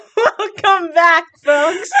Welcome back,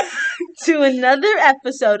 folks, to another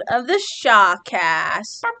episode of the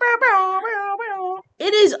SHACAST.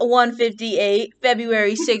 It is 1:58,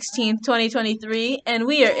 February 16th, 2023, and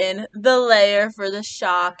we are in the lair for the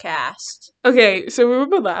SHACAST. Okay, so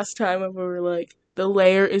remember last time when we were like, the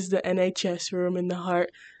lair is the NHS room in the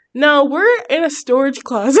heart? No, we're in a storage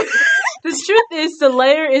closet. The truth is, the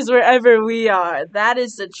lair is wherever we are. That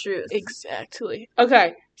is the truth. Exactly.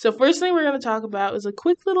 Okay, so first thing we're going to talk about is a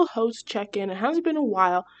quick little host check-in. It hasn't been a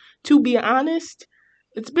while. To be honest,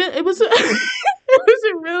 it was a, it was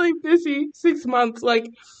a really busy 6 months.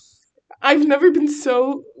 Like, I've never been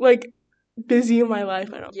so, busy in my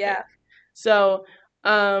life, I don't think. So,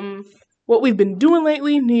 what we've been doing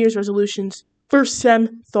lately, New Year's resolutions, first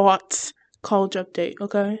sem thoughts, college update,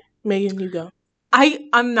 okay? Megan, you go.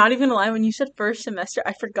 I'm not even gonna lie, when you said first semester,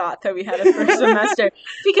 I forgot that we had a first semester.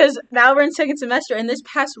 Because now we're in second semester, and this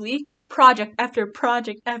past week, project after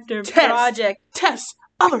project after project. Test,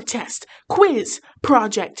 other test, quiz,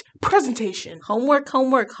 project, presentation. Homework.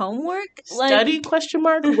 Study, question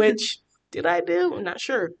mark, which did I do? I'm not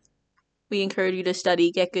sure. We encourage you to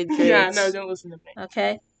study, get good grades. Yeah, no, don't listen to me.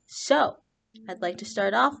 Okay, so I'd like to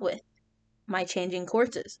start off with my changing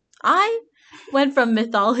courses. I went from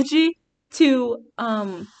mythology to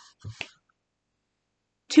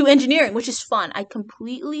engineering, which is fun. I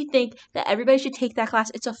completely think that everybody should take that class.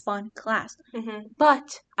 It's a fun class. Mm-hmm.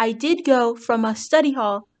 But I did go from a study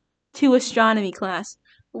hall to astronomy class,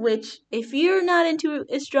 which if you're not into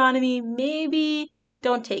astronomy, maybe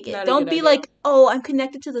don't take it. Don't be like, oh, I'm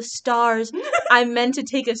connected to the stars. I'm meant to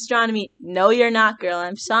take astronomy. No, you're not, girl.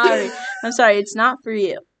 I'm sorry. It's not for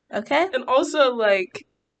you. Okay? And also, I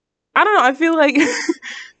don't know, I feel like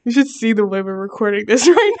you should see the way we're recording this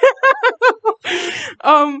right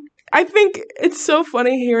now. I think it's so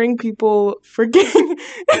funny hearing people freaking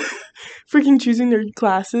choosing their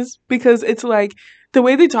classes, because it's like the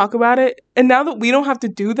way they talk about it, and now that we don't have to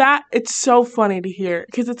do that, it's so funny to hear,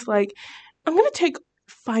 because it's like, I'm going to take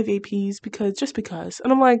 5 APs because.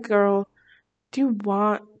 And I'm like, girl, do you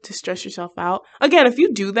want to stress yourself out? Again, if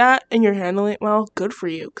you do that and you're handling it well, good for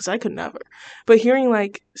you, because I could never. But hearing,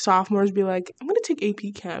 sophomores be like, I'm going to take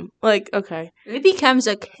AP Chem. Okay. AP Chem's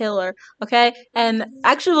a killer, okay? And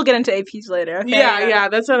actually, we'll get into APs later, okay? Yeah,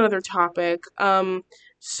 that's another topic.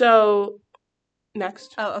 So,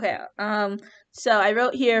 next. Oh, okay. So I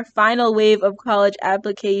wrote here, final wave of college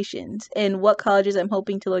applications and what colleges I'm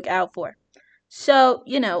hoping to look out for. So,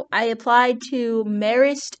 I applied to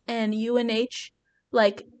Marist and UNH,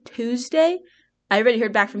 Tuesday. I already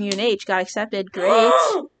heard back from UNH, got accepted. Great. I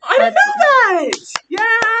didn't know that!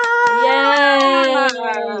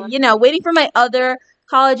 Yeah! Waiting for my other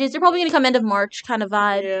colleges. They're probably going to come end of March kind of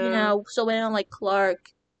vibe, Yeah. So waiting on,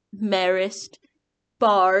 Clark, Marist,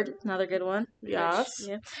 Bard, another good one. Yes.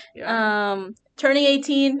 Yeah. Turning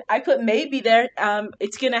 18, I put maybe there.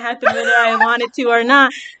 It's going to happen whether I want it to or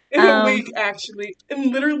not. In a week, actually.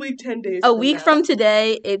 In literally 10 days. A week from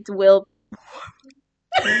today, it will...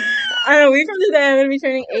 A week from today, I'm going to be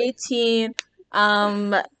turning 18.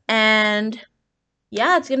 And...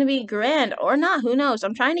 yeah, it's going to be grand. Or not, who knows?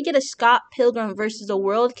 I'm trying to get a Scott Pilgrim versus the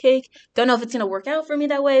World cake. Don't know if it's going to work out for me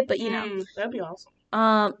that way, but, that'd be awesome.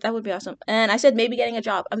 That would be awesome. And I said maybe getting a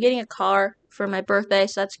job. I'm getting a car for my birthday,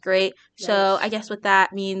 so that's great. Nice. So I guess what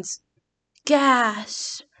that means,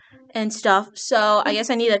 gas and stuff. So I guess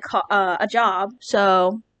I need a job.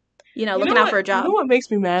 So, looking out for a job. You know what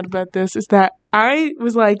makes me mad about this is that I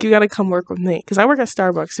was like, you got to come work with me. Because I work at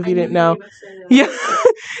Starbucks, if you didn't know. Yeah.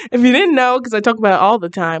 If you didn't know, because I talk about it all the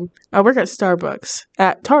time, I work at Starbucks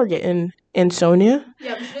at Target in Sonia.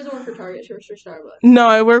 Yeah, but she doesn't work for Target. She works for Starbucks. No,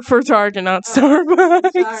 I work for Target, not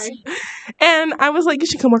Starbucks. Sorry. And I was like, you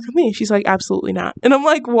should come work with me. She's like, absolutely not. And I'm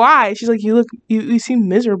like, why? She's like, you seem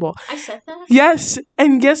miserable. I said that? Yes.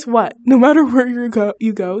 And guess what? No matter where you go,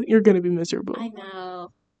 you're going to be miserable. I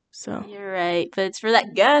know. So you're right, but it's for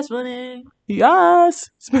that gas money.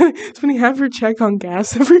 Yes, spending half your check on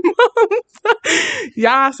gas every month.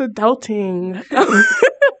 Yes, adulting.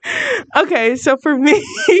 Okay, so for me,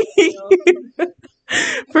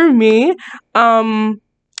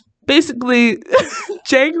 basically,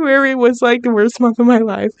 January was the worst month of my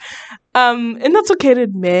life, and that's okay to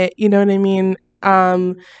admit. You know what I mean?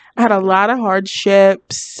 I had a lot of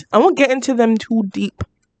hardships. I won't get into them too deep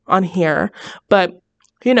on here, but.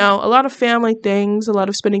 A lot of family things, a lot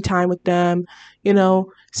of spending time with them,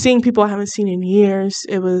 seeing people I haven't seen in years.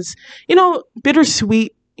 It was,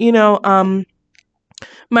 bittersweet,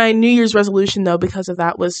 my New Year's resolution, though, because of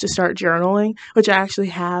that, was to start journaling, which I actually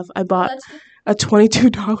have. I bought a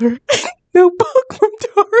 $22 notebook from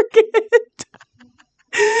Target.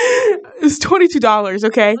 It's $22,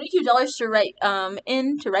 okay? $22 to write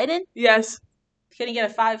in? Yes. Can you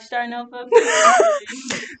get a 5-star notebook?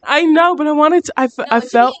 I know, but I wanted to. I It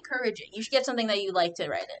should felt be encouraging. You should get something that you like to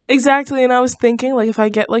write in. exactly, and I was thinking like if I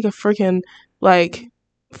get like a freaking like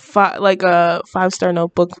a 5-star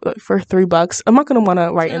notebook for $3, I'm not gonna want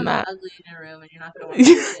to write in that. Ugly in your room, and you're not gonna want to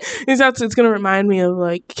read it. Exactly, it's gonna remind me of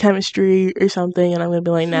like chemistry or something, and I'm gonna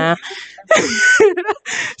be like, nah.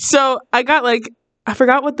 So I got I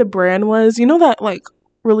forgot what the brand was. You know that like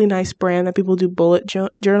really nice brand that people do bullet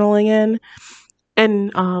journaling in,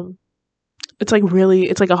 and it's like a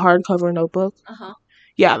hardcover notebook.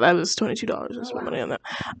 Yeah, that was $22. I spent money on that.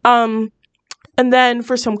 And then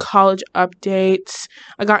for some college updates,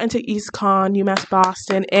 I got into EastCon, UMass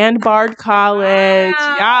Boston, and Bard College.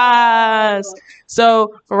 Wow. Yes.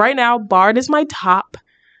 So for right now, Bard is my top.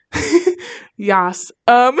 Yes.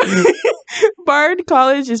 Bard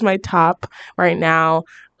College is my top right now.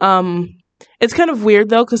 It's kind of weird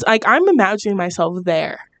though, because like I'm imagining myself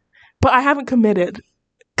there, but I haven't committed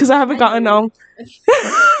because I haven't gotten on.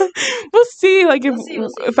 We'll see. Like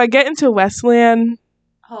if I get into Wesleyan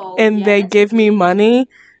and they give me money,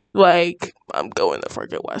 like I'm going to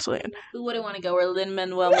freaking Wesleyan. Who wouldn't want to go where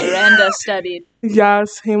Lin-Manuel Miranda studied?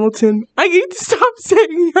 Yes, Hamilton. I need to stop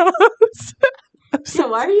saying yes. Yeah,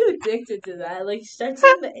 why are you addicted to that? Like, start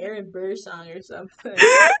singing the Aaron Burr song or something.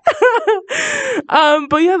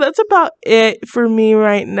 But yeah, that's about it for me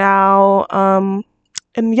right now.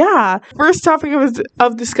 And yeah, first topic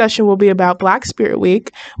of discussion will be about Black Spirit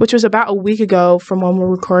Week, which was about a week ago from when we're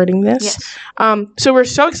recording this. Yes. So we're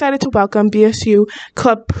so excited to welcome BSU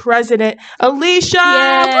Club President Elisha.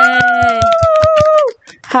 Yay!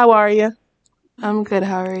 How are you? I'm good.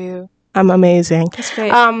 How are you? I'm amazing. That's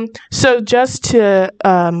great. So just to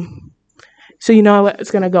so you know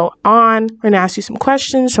what's gonna go on, we're gonna ask you some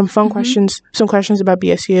questions, some fun questions, some questions about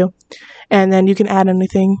BSU, and then you can add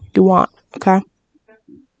anything you want. Okay.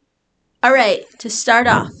 All right. To start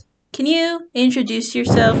off, can you introduce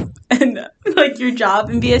yourself and like your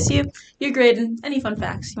job in BSU, your grade, and any fun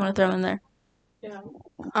facts you want to throw in there? Yeah.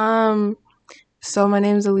 So my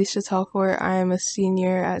name is Elisha Telfort. I am a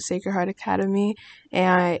senior at Sacred Heart Academy,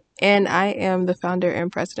 and I am the founder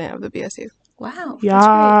and president of the BSU. Wow.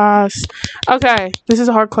 Yes. Okay. This is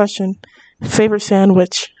a hard question. Favorite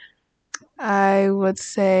sandwich? I would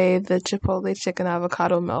say the Chipotle chicken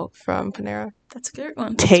avocado melt from Panera. That's a good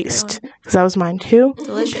one. Taste. Because that was mine too.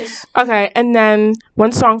 Delicious. Okay. And then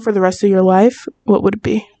one song for the rest of your life. What would it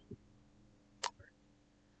be?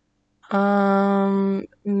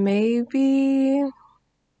 Maybe.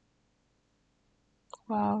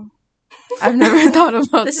 Wow. I've never thought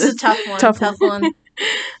about this. This is a tough one. Tough one.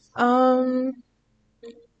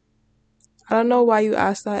 I don't know why you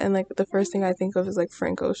asked that, and like the first thing I think of is like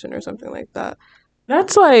Frank Ocean or something like that.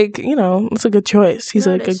 That's like, it's a good choice. He's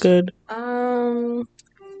like a good.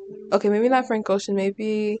 Okay, maybe not Frank Ocean.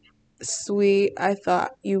 Maybe Sweet. I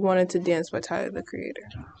Thought You Wanted to Dance by Tyler, the Creator.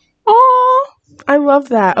 Oh, I love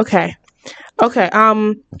that. Okay.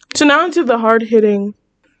 So now into the hard-hitting.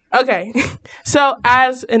 Okay. So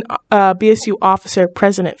as an BSU officer,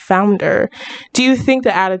 president, founder, do you think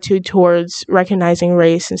the attitude towards recognizing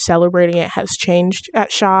race and celebrating it has changed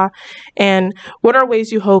at SHA? And what are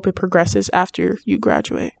ways you hope it progresses after you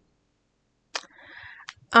graduate?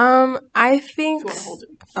 I think.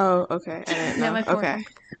 Oh, okay. Okay.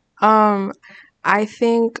 I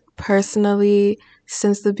think personally,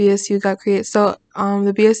 since the BSU got created, so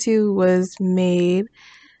the BSU was made.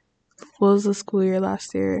 What was the school year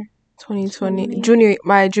last year? 2020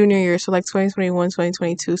 my junior year, so like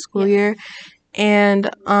 2021-2022 school year. And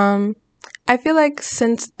I feel like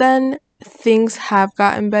since then things have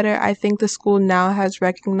gotten better. I think the school now has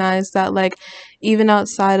recognized that like even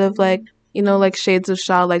outside of like like Shades of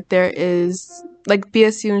SHA, like there is like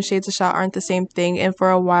BSU and Shades of SHA aren't the same thing, and for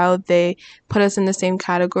a while they put us in the same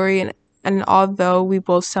category, and although we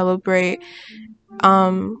both celebrate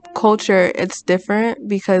culture, it's different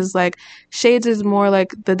because like Shades is more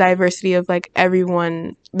like the diversity of like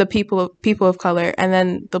everyone, the people of color, and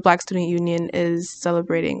then the Black Student Union is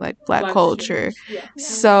celebrating like Black culture.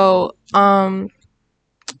 So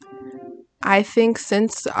I think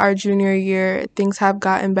since our junior year things have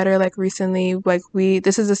gotten better. Like recently, like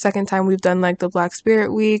this is the second time we've done like the Black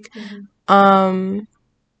Spirit Week.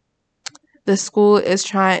 The school is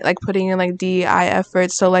putting in like DEI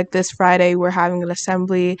efforts. So like this Friday we're having an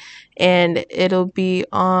assembly, and it'll be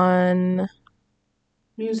on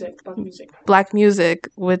Black music,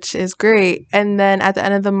 which is great. And then at the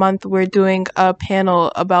end of the month we're doing a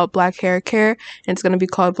panel about Black hair care, and it's going to be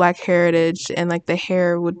called Black Heritage, and like the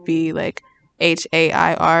hair would be like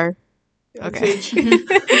HAIR. Okay.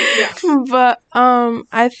 Yeah. But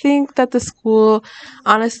I think that the school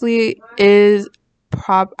honestly is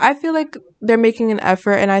I feel like they're making an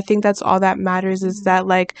effort, and I think that's all that matters, is that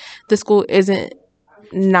like the school isn't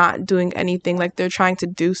not doing anything. Like they're trying to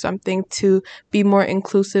do something to be more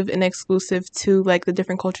inclusive and exclusive to like the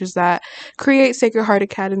different cultures that create Sacred Heart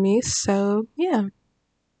Academy. So yeah.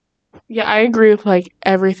 Yeah, I agree with like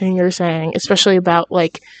everything you're saying, especially about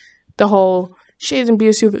like the whole shades and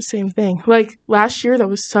BSU the same thing. Like last year that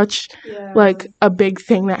was such like a big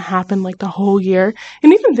thing that happened like the whole year.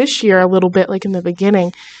 And even this year a little bit like in the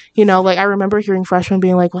beginning, you know, like I remember hearing freshmen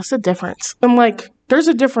being like, what's the difference? I'm like, there's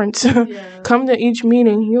a difference. Come to each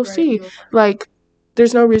meeting, you'll see. Like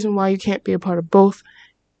there's no reason why you can't be a part of both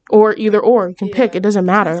or either or. You can pick. It doesn't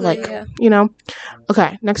matter. Exactly, like, you know.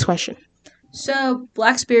 Okay, next question. So,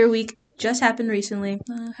 Black Spirit Week just happened recently.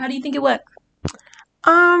 How do you think it went?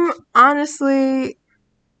 Honestly,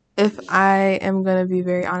 if I am gonna be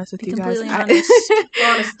very honest with you guys,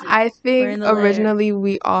 I think originally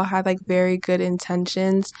we all had like very good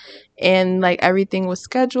intentions, and like everything was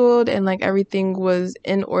scheduled and like everything was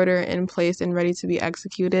in order, in place, and ready to be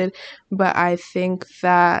executed. But I think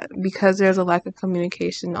that because there's a lack of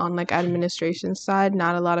communication on like administration side,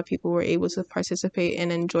 not a lot of people were able to participate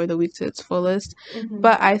and enjoy the week to its fullest.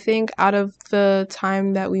 But I think out of the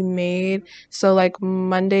time that we made, so like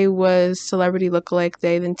Monday was Celebrity Lookalike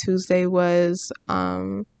Day, then Tuesday was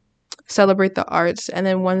Celebrate the Arts, and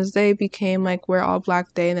then Wednesday became like Wear All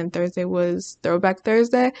Black Day, and then Thursday was Throwback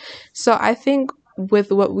Thursday. So I think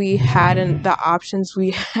with what we had and the options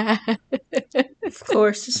we had, of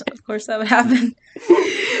course that would happen.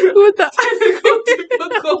 With the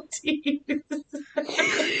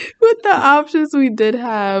with the options we did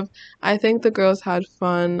have, I think the girls had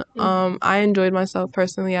fun. I enjoyed myself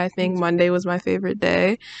personally. I think Monday was my favorite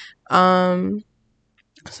day.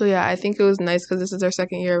 So yeah, I think it was nice because this is our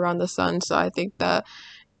second year around the sun. So I think that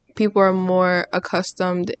people are more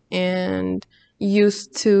accustomed and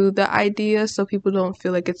used to the idea, so people don't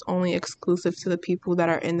feel like it's only exclusive to the people that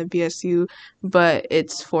are in the BSU, but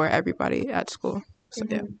it's for everybody at school. So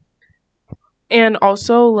yeah. And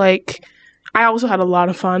also, like, I also had a lot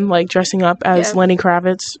of fun, like, dressing up as Lenny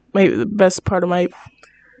Kravitz. Maybe the best part of my...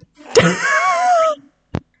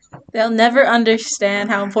 They'll never understand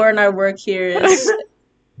how important our work here is.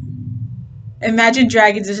 Imagine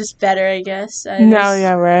Dragons is just better, I guess.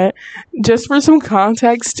 Yeah, right. Just for some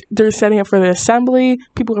context, they're setting up for the assembly.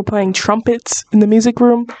 People are playing trumpets in the music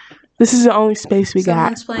room. This is the only space we got.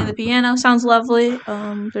 Someone's playing the piano. Sounds lovely.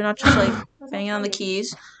 They're not just, like, banging on the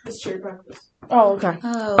keys. Oh, okay.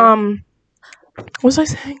 What was I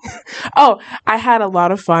saying? I had a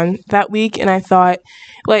lot of fun that week, and I thought,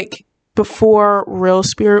 like, before Real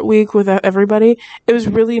Spirit Week with everybody, it was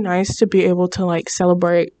really nice to be able to, like,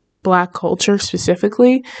 celebrate Black culture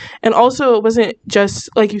specifically. And also, it wasn't just,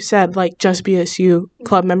 like you said, like, just BSU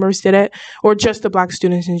club members did it, or just the Black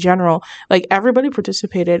students in general. Like, everybody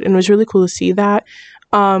participated, and it was really cool to see that.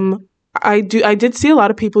 I did see a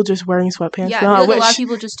lot of people just wearing sweatpants. Yeah, I feel like a lot of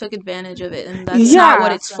people just took advantage of it, and that's not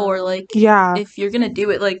what it's for. Like, if you're gonna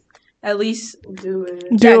do it, like, at least do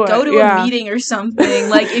it. Go to a meeting or something.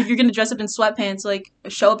 Like, if you're gonna dress up in sweatpants, like,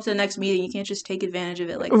 show up to the next meeting. You can't just take advantage of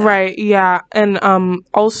it like that. Right, yeah. And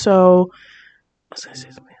also, I was gonna say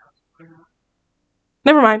something else.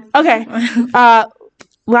 Never mind. Okay.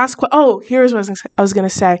 Here's what I was gonna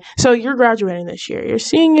say. So you're graduating this year. You're a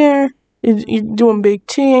senior. You're doing big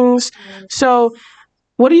things. So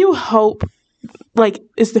what do you hope, like,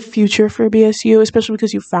 is the future for BSU, especially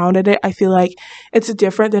because you founded it? I feel like it's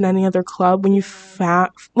different than any other club when you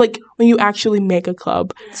when you actually make a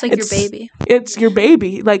club. It's like your baby. It's your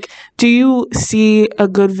baby. Like, do you see a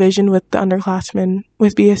good vision with the underclassmen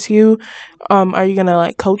with BSU? Are you gonna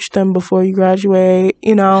like coach them before you graduate?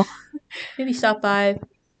 You know, maybe stop by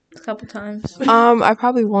a couple times. I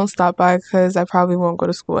probably won't stop by because I probably won't go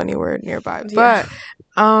to school anywhere nearby. Yeah.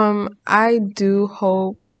 But I do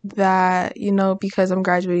hope that, you know, because I'm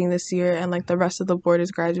graduating this year and like the rest of the board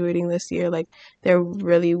is graduating this year, like there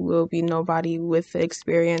really will be nobody with the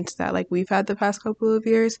experience that like we've had the past couple of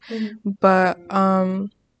years. But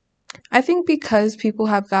I think because people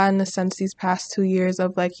have gotten a sense these past 2 years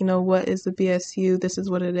of like, you know, what is the BSU? This is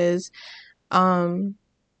what it is.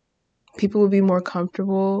 People will be more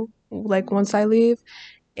comfortable like once I leave,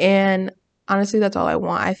 and honestly that's all I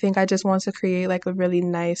want. I think I just want to create like a really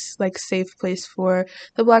nice like safe place for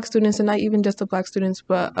the Black students, and not even just the Black students,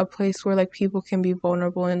 but a place where like people can be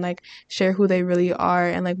vulnerable and like share who they really are,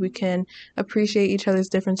 and like we can appreciate each other's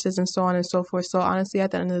differences and so on and so forth. So honestly,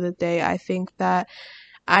 at the end of the day, I think that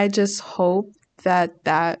I just hope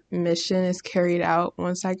that mission is carried out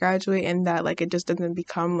once I graduate, and that like it just doesn't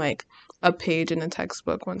become like a page in a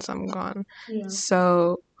textbook once I'm gone. Yeah.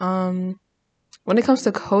 So when it comes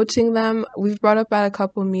to coaching them, we've brought up at a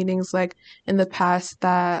couple meetings like in the past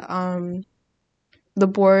that the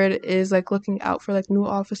board is like looking out for like new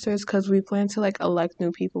officers, because we plan to like elect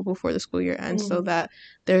new people before the school year ends, so that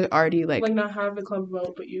they're already like not have the club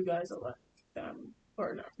vote, but you guys elect them.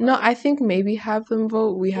 Or no? No, I think maybe have them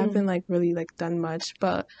vote. We haven't like really like done much,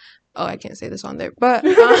 but I can't say this on there. But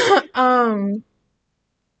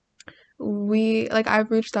we like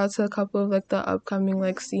I've reached out to a couple of like the upcoming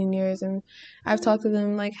like seniors, and I've talked to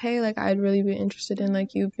them like, hey, like I'd really be interested in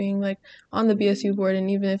like you being like on the BSU board,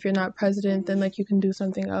 and even if you're not president, then like you can do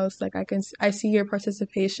something else. Like I see your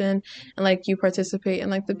participation, and like you participate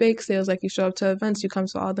in like the bake sales, like you show up to events, you come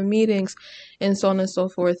to all the meetings, and so on and so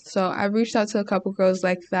forth. So I've reached out to a couple girls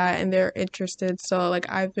like that, and they're interested. So like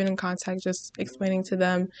I've been in contact, just explaining to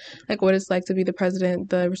them like what it's like to be the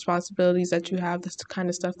president, the responsibilities that you have, the kind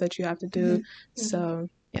of stuff that you have to do. So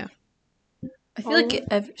yeah, I feel like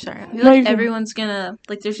everyone's gonna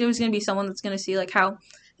like. There's always gonna be someone that's gonna see like how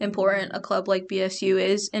important a club like BSU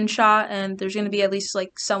is in SHA, and there's gonna be at least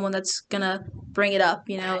like someone that's gonna bring it up,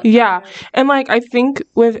 you know. Yeah, and like I think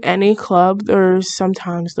with any club, there's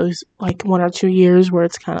sometimes those like 1 or 2 years where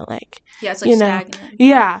it's kind of like it's like stagnant.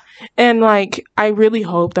 Yeah, and like I really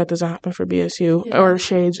hope that doesn't happen for BSU or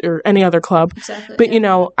Shades or any other club. Exactly. But you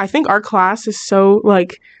know, I think our class is so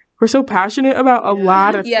like. We're so passionate about a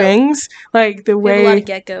lot of things, like the way we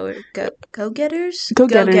have a lot of go-getters.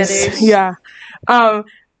 Yeah,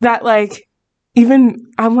 that like even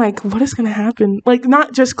I'm like, what is gonna happen? Like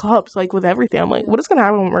not just clubs, like with everything. I'm like, what is gonna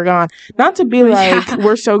happen when we're gone? Not to be like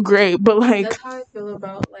we're so great, but like that's how I feel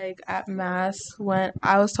about like at Mass. When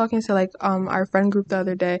I was talking to like our friend group the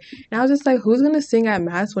other day, and I was just like, who's gonna sing at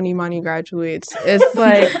Mass when Imani graduates? It's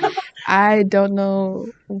like I don't know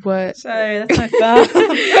what. Sorry, that's my fault.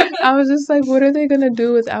 I was just like, what are they gonna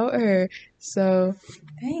do without her? So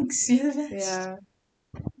thanks. You're the best. Yeah.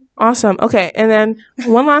 Awesome. Okay, and then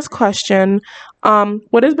one last question.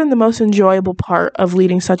 What has been the most enjoyable part of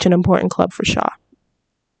leading such an important club for SHA?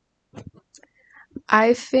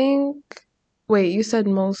 I think... Wait, you said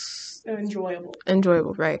most...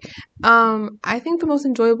 Enjoyable, right. I think the most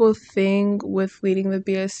enjoyable thing with leading the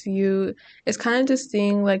BSU is kind of just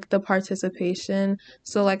seeing, like, the participation.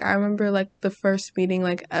 So, like, I remember, like, the first meeting,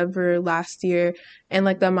 like, ever last year, and,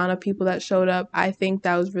 like, the amount of people that showed up. I think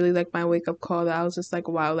that was really, like, my wake-up call, that I was just like,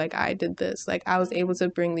 wow, like, I did this. Like, I was able to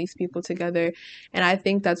bring these people together, and I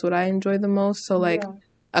think that's what I enjoy the most. So, like... Yeah.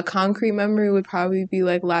 A concrete memory would probably be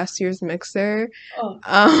like last year's mixer.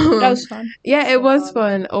 That was fun. Yeah, it was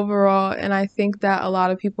fun overall, and I think that a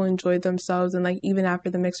lot of people enjoyed themselves, and like even after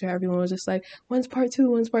the mixer, everyone was just like, when's part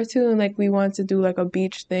two, and like we wanted to do like a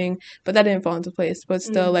beach thing, but that didn't fall into place. But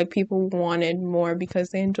still, like people wanted more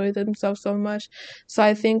because they enjoyed themselves so much. So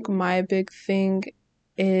I think my big thing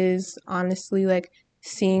is honestly like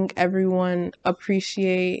seeing everyone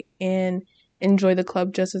appreciate and enjoy the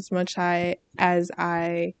club just as much as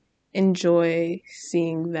I enjoy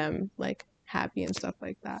seeing them like happy and stuff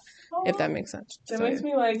like that. If that makes sense. That makes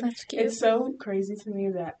me like, it's so crazy to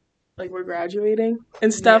me that like we're graduating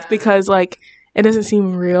and stuff because like it doesn't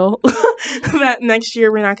seem real that next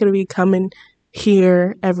year we're not going to be coming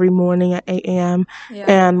here every morning at 8 a.m.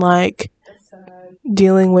 And like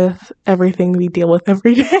dealing with everything we deal with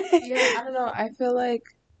every day. I don't know. I feel like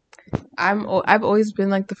I've always been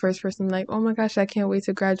like the first person like, oh my gosh, I can't wait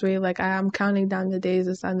to graduate. Like I'm counting down the days.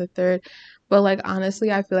 It's on the 3rd. But like honestly,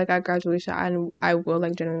 I feel like at graduation I will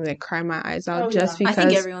like genuinely like cry my eyes out just because I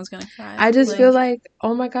think everyone's gonna cry. I just feel like,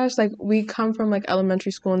 oh my gosh, like we come from like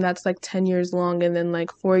elementary school and that's like 10 years long, and then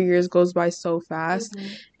like 4 years goes by so fast.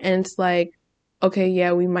 And it's like, okay,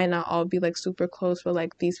 yeah, we might not all be like super close, but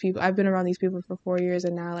like these people, I've been around these people for 4 years,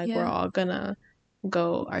 and now like we're all gonna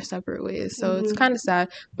go our separate ways. So it's kind of sad,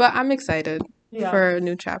 but I'm excited for a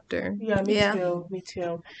new chapter. Yeah, me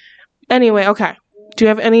too. Anyway, okay. Do you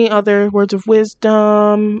have any other words of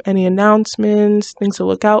wisdom, any announcements, things to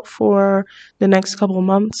look out for the next couple of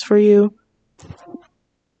months for you?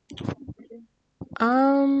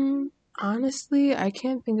 Honestly, I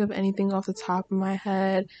can't think of anything off the top of my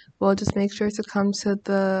head. Well, just make sure to come to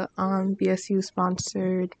the BSU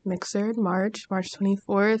sponsored mixer in March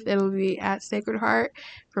 24th. It'll be at Sacred Heart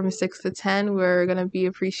from 6 to 10. We're going to be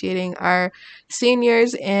appreciating our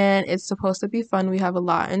seniors, and it's supposed to be fun. We have a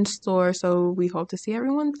lot in store, so we hope to see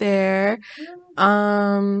everyone there.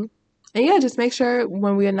 And yeah, just make sure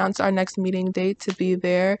when we announce our next meeting date to be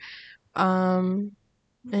there.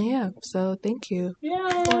 And yeah, so thank you. Yeah,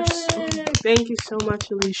 of course. Thank you so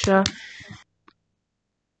much, Elisha.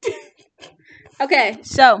 Okay,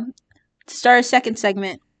 so to start a second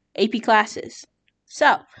segment, AP classes.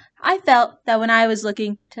 So I felt that when I was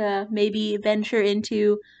looking to maybe venture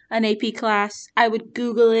into an AP class, I would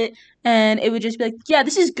Google it and it would just be like, yeah,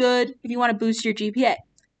 this is good if you want to boost your GPA.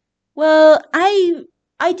 Well, I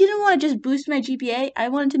didn't want to just boost my GPA. I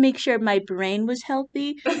wanted to make sure my brain was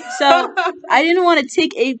healthy. So I didn't want to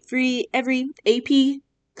take every AP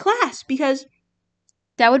class because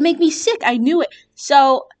that would make me sick. I knew it.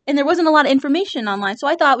 So, and there wasn't a lot of information online. So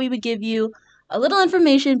I thought we would give you a little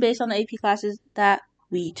information based on the AP classes that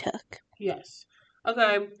we took. Yes.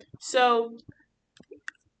 Okay. So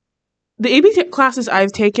the AP classes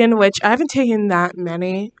I've taken, which I haven't taken that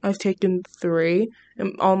many, I've taken 3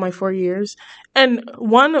 in all my 4 years. And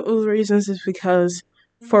one of the reasons is because,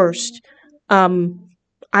 first, I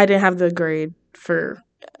didn't have the grade for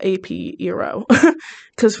AP Euro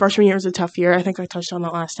because freshman year was a tough year. I think I touched on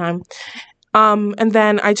that last time. And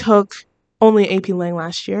then I took only AP Lang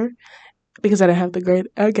last year because I didn't have the grade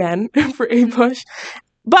again for A Push.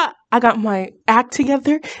 But I got my act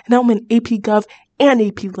together, and now I'm in AP Gov and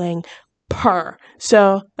AP Lang per.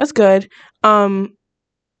 So that's good. I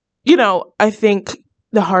think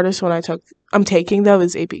the hardest one I'm taking though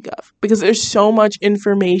is AP Gov because there's so much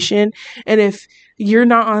information, and if you're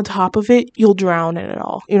not on top of it, you'll drown in it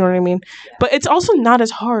all. You know what I mean? Yeah. But it's also not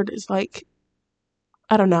as hard as I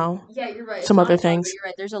don't know. Yeah, you're right. Some other things. You're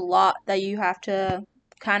right. There's a lot that you have to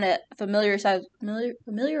kind of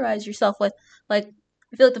familiarize yourself with. Like,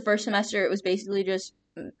 I feel like the first semester it was basically just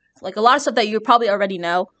like a lot of stuff that you probably already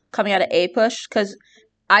know coming out of A Push. Because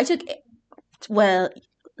I took, well,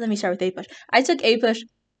 let me start with A Push. I took A Push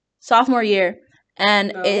sophomore year,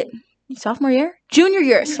 and sophomore year, junior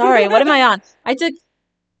year. Sorry, what am I on? I took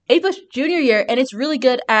A Push junior year, and it's really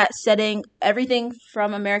good at setting everything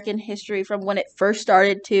from American history from when it first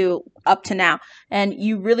started to up to now, and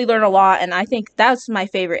you really learn a lot. And I think that's my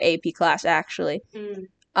favorite AP class actually.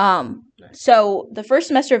 So the first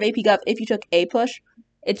semester of AP Gov, if you took A Push,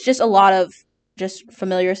 it's just a lot of just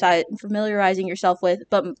familiarizing yourself with,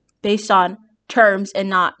 but based on terms and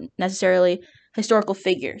not necessarily historical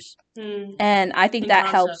figures. And I think that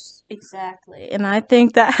helps. Exactly. And I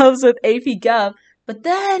think that helps with AP Gov. But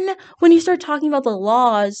then when you start talking about the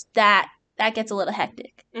laws, that gets a little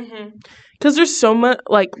hectic. Because there's so much,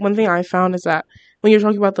 one thing I found is that when you're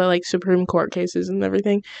talking about the, Supreme Court cases and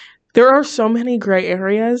everything, there are so many gray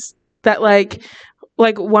areas that,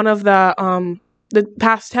 one of the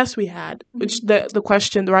past tests we had, which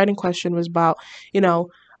the writing question was about,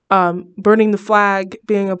 burning the flag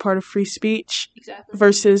being a part of free speech. Exactly.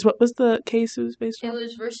 Versus, what was the case it was based on? It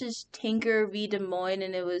was versus Tinker v. Des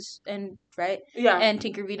Moines, right? Yeah. And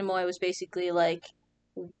Tinker v. Des Moines was basically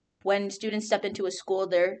when students step into a school,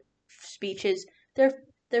 their speeches,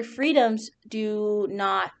 their freedoms do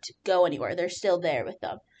not go anywhere. They're still there with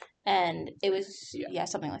them. And it was,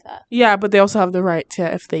 something like that. Yeah, but they also have the right to,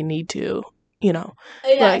 if they need to, if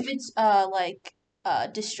it's,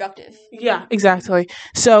 destructive. Yeah, exactly.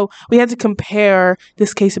 So we had to compare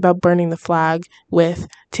this case about burning the flag with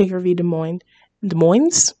Tinker v. Des Moines. Des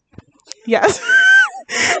Moines? Yes.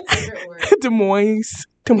 Des Moines.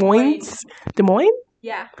 Des Moines? Des Moines?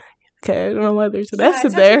 Yeah. Okay, I don't know why there's an S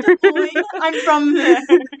in there. I'm from there.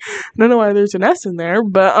 I don't know why there's an S in there,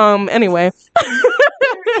 but anyway.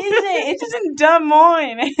 It's just in Des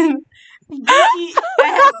Moines.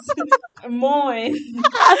 Moines.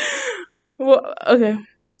 Well, okay.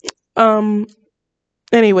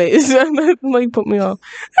 Anyways, that put me off.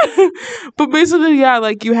 But basically,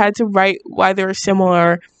 you had to write why they were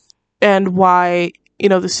similar and why,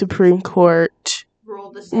 the Supreme Court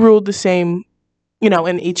ruled the same,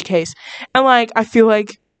 in each case. And, I feel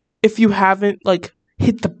like if you haven't,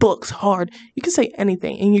 hit the books hard, you can say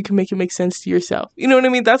anything and you can make it make sense to yourself. You know what I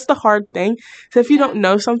mean? That's the hard thing. So if you don't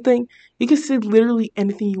know something, you can say literally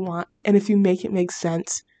anything you want. And if you make it make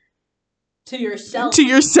sense, to yourself.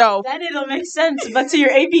 Then it'll make sense. But to your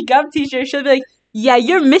AP Gov teacher, she'll be like, yeah,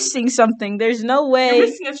 you're missing something. There's no way. You're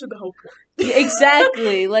missing actually the whole point.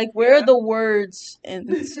 Exactly. Where are the words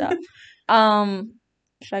and stuff?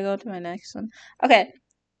 Should I go to my next one? Okay.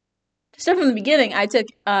 To start from the beginning, I took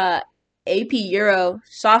AP Euro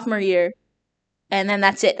sophomore year. And then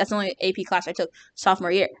that's it. That's the only AP class I took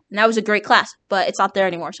sophomore year. And that was a great class. But it's not there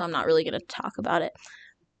anymore, so I'm not really going to talk about it.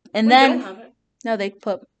 And then... don't have it. No, they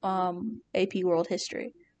put AP World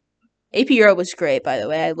History. AP Euro was great, by the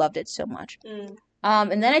way. I loved it so much. And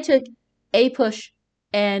then I took A Push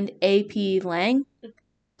and AP Lang.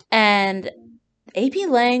 And AP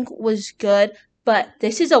Lang was good, but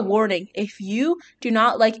this is a warning. If you do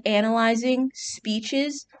not like analyzing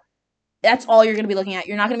speeches, that's all you're going to be looking at.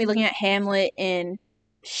 You're not going to be looking at Hamlet in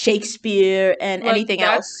Shakespeare and anything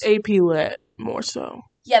else. That's AP Lit more so.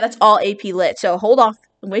 Yeah, that's all AP Lit. So hold off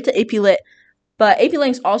and wait till AP Lit. But AP Lit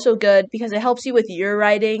is also good because it helps you with your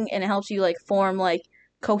writing and it helps you like form like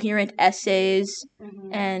coherent essays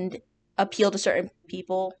and appeal to certain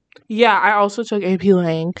people. Yeah, I also took AP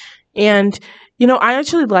Lang. And, I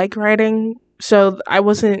actually like writing. So I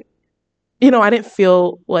wasn't, I didn't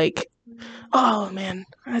feel like, oh man,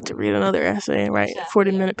 I had to read another essay and write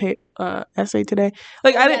 40-minute essay today.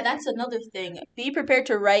 That's another thing. Be prepared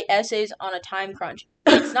to write essays on a time crunch.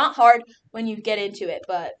 It's not hard when you get into it,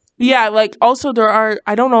 but yeah, also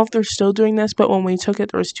I don't know if they're still doing this, but when we took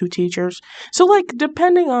it, there was 2 teachers. So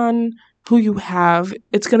depending on who you have,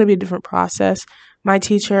 it's going to be a different process. My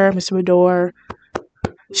teacher, Mr. Medor,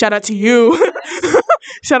 shout out to you.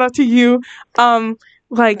 Shout out to you.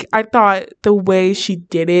 I thought the way she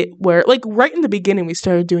did it, where right in the beginning we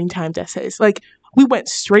started doing timed essays. We went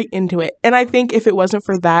straight into it. And I think if it wasn't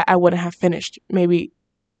for that, I wouldn't have finished maybe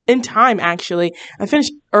in time, actually. I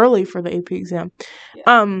finished early for the AP exam.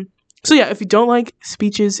 Yeah. So yeah, if you don't like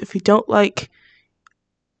speeches, if you don't like,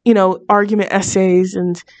 argument essays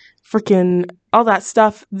and freaking all that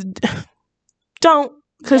stuff, don't,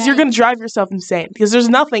 because you're going to drive yourself insane. Because there's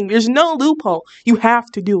no loophole. You have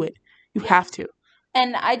to do it. You have to.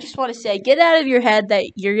 And I just want to say, get out of your head that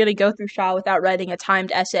you're going to go through SHA without writing a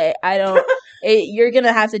timed essay. You're going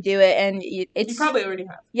to have to do it. And you probably already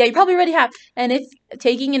have. Yeah, you probably already have. And if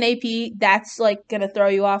taking an AP, that's going to throw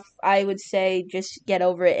you off, I would say just get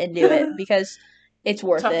over it and do it because it's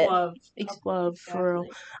worth it. Tough love, for real.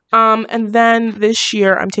 And then this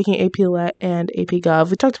year, I'm taking AP Lit and AP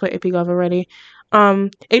Gov. We talked about AP Gov already.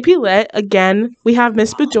 AP Lit, again, we have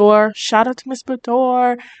Miss Bedore. Shout out to Miss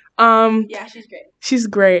Bedore. Yeah, she's great. She's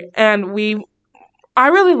great. And I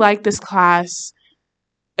really like this class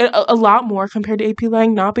a lot more compared to AP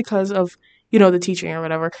Lang, not because of, the teaching or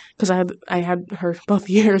whatever, because I had her both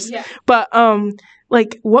years. Yeah. But,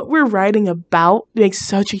 what we're writing about makes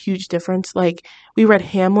such a huge difference. We read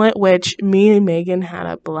Hamlet, which me and Megan had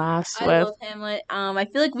a blast with. I love Hamlet. I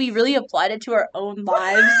feel like we really applied it to our own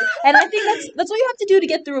lives. And I think that's what you have to do to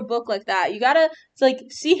get through a book like that. You gotta,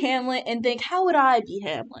 see Hamlet and think, how would I be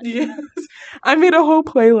Hamlet? Yes. I made a whole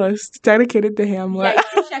playlist dedicated to Hamlet. Yeah,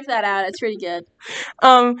 you can check that out. It's pretty good.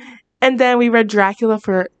 And then we read Dracula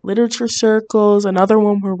for literature circles. Another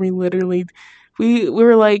one where we literally, we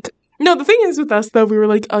were like, no, the thing is with us, though, we were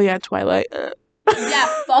like, oh, yeah, Twilight. Yeah,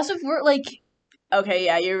 but also if we're okay,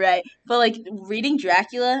 yeah, you're right. But, reading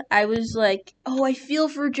Dracula, I was like, oh, I feel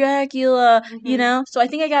for Dracula, So I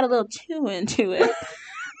think I got a little too into it.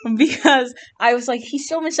 Because I was like, he's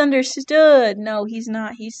so misunderstood. No, he's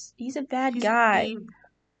not. He's a bad guy.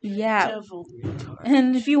 Yeah.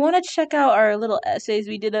 And if you want to check out our little essays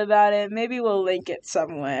we did about it, maybe we'll link it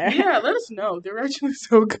somewhere. Yeah, let us know. They're actually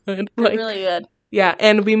so good. They're really good. Yeah,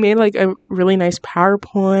 and we made a really nice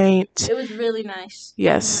PowerPoint. It was really nice.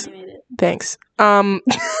 Yes. Thanks. And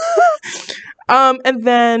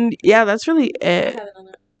then that's really it.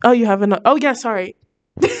 Oh, you have another. Oh, yeah, sorry.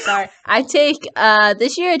 Sorry. I take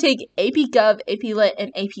this year I take AP Gov, AP Lit,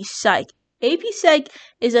 and AP Psych. AP Psych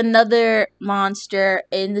is another monster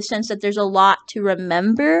in the sense that there's a lot to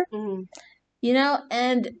remember.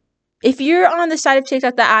 And if you're on the side of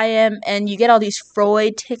TikTok that I am and you get all these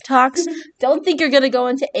Freud TikToks, don't think you're going to go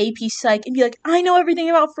into AP Psych and be like, I know everything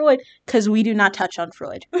about Freud, because we do not touch on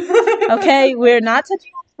Freud. Okay? We're not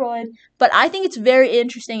touching on Freud. But I think it's very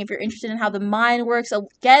interesting if you're interested in how the mind works.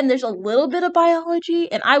 Again, there's a little bit of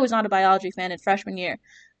biology, and I was not a biology fan in freshman year.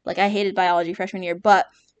 I hated biology freshman year, but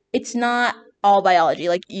it's not all biology.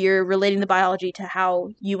 You're relating the biology to how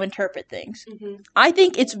you interpret things. I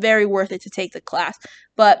think it's very worth it to take the class.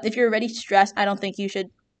 But if you're already stressed, I don't think you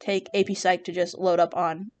should take AP Psych to just load up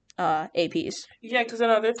on APs. Yeah, because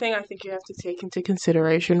another thing I think you have to take into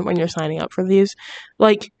consideration when you're signing up for these,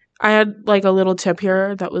 I had a little tip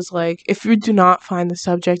here that was if you do not find the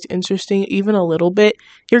subject interesting even a little bit,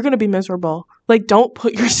 you're going to be miserable. Don't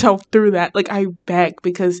put yourself through that. I beg,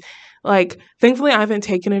 because thankfully I haven't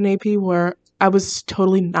taken an AP where I was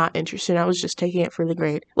totally not interested. I was just taking it for the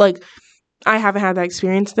grade. I haven't had that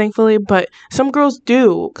experience, thankfully, but some girls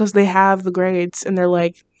do because they have the grades and they're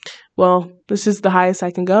like, well, this is the highest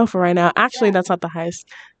I can go for right now. Actually, that's not the highest.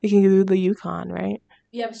 You can do the UConn, right?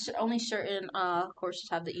 Yeah, but only certain courses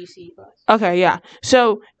have the ECE class. Okay, yeah.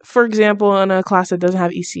 So, for example, in a class that doesn't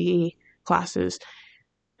have ECE classes,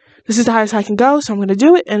 this is the highest I can go, so I'm going to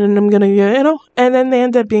do it, and then I'm going to, and then they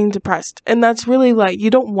end up being depressed. And that's really,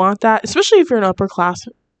 you don't want that, especially if you're an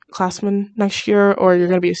upperclassman next year, or you're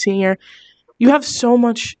going to be a senior. You have so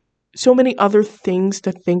many other things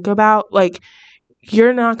to think about.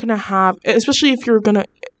 you're not going to have, especially if you're going to,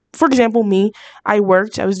 for example, me, I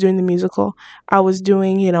was doing the musical, I was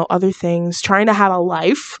doing, other things, trying to have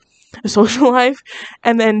a social life,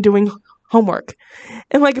 and then doing homework.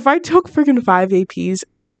 And, like, if I took freaking 5 APs,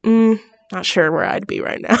 not sure where I'd be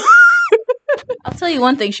right now. I'll tell you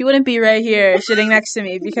one thing, she wouldn't be right here sitting next to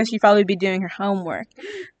me because she'd probably be doing her homework.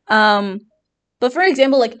 But for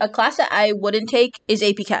example, like, a class that I wouldn't take is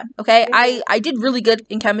AP Chem, okay? I did really good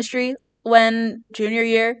in chemistry when junior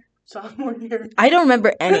year. Sophomore year. I don't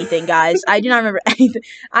remember anything, guys. I do not remember anything.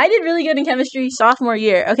 I did really good in chemistry sophomore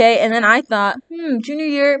year, okay? And then I thought, junior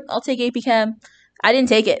year, I'll take AP Chem. I didn't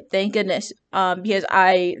take it, thank goodness, because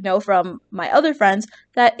I know from my other friends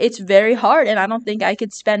that it's very hard, and I don't think I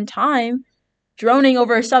could spend time droning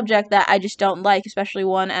over a subject that I just don't like, especially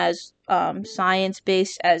one as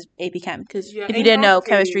science-based as AP Chem, because if you didn't know,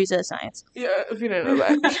 chemistry is a science. Yeah, if you didn't know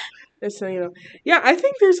that. Yeah, I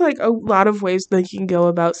think there's, like, a lot of ways that you can go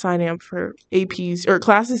about signing up for APs or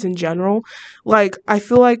classes in general. Like, I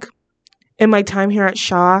feel like in my time here at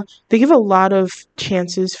Shaw, they give a lot of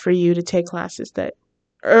chances for you to take classes that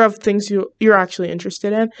are of things you're actually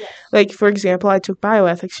interested in. Yes. Like, for example, I took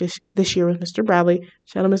bioethics this year with Mr. Bradley.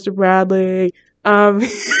 Shout out Mr. Bradley.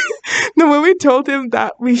 When we told him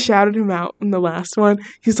that we shouted him out in the last one,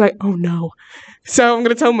 he's like, oh no. So I'm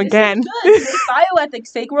going to tell him again.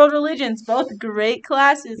 Bioethics, take world religions, both great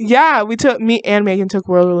classes. Yeah, me and Megan took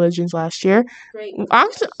world religions last year. Great.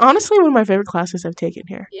 Honestly, one of my favorite classes I've taken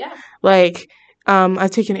here. Yeah. Like,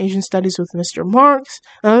 I've taken Asian Studies with Mr. Marks,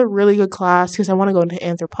 another really good class, because I want to go into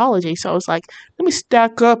anthropology. So I was like, let me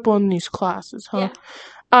stack up on these classes, huh?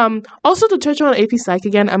 Yeah. Also, to touch on AP Psych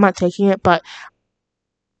again, I'm not taking it, but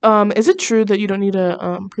is it true that you don't need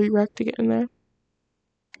a prereq to get in there?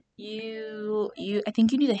 I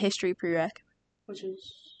think you need a history prereq. Which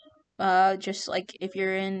is? Just, like, if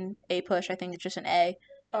you're in A push, I think it's just an A.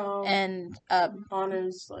 And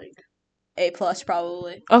honors, like, A plus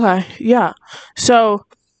probably. Okay, yeah. So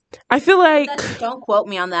I feel like don't quote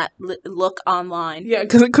me on that. Look online. Yeah,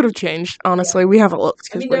 because it could have changed. Honestly, we haven't looked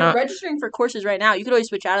because we're not registering for courses right now. You could always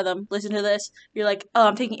switch out of them. Listen to this. You're like, oh,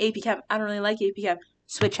 I'm taking AP Chem. I don't really like AP Chem.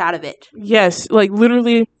 Switch out of it. Yes, like,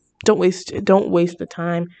 literally, don't waste the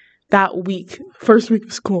time that first week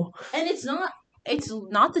of school. And it's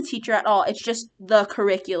not the teacher at all. It's just the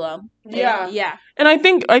curriculum. Yeah. And I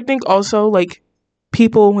think also, like,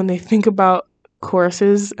 people, when they think about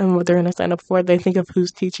courses and what they're going to sign up for, they think of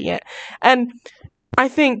who's teaching it. And I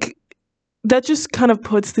think that just kind of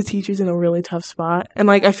puts the teachers in a really tough spot. And,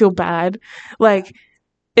 like, I feel bad. Like,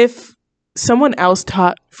 if someone else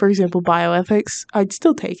taught, for example, bioethics, I'd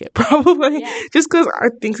still take it, probably. Yeah. Just because I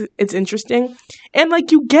think it's interesting. And,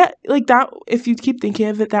 like, you get, like, that, if you keep thinking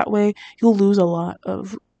of it that way, you'll lose a lot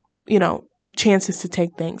of, chances to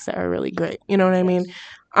take things that are really great. You know what I mean?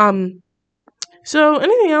 So,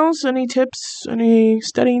 anything else? Any tips? Any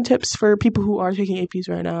studying tips for people who are taking APs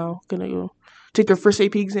right now? Gonna go take their first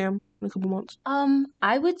AP exam in a couple months?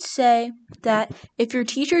 I would say that if your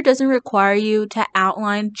teacher doesn't require you to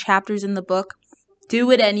outline chapters in the book, do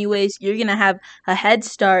it anyways. You're gonna have a head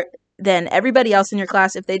start than everybody else in your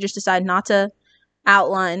class if they just decide not to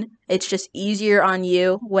outline. It's just easier on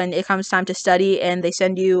you when it comes time to study, and they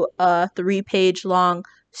send you a 3-page long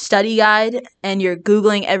study guide and you're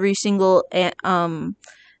Googling every single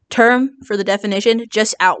term for the definition.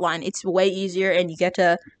 Just outline. It's way easier and you get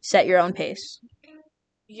to set your own pace.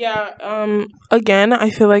 Yeah, again,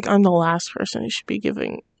 I feel like I'm the last person who should be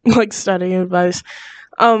giving, like, studying advice.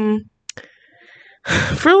 For,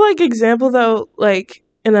 like, example, though, like,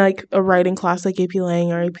 in, like, a writing class like AP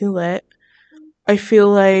Lang or AP Lit, I feel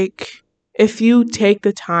like if you take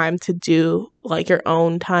the time to do, like, your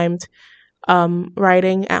own timed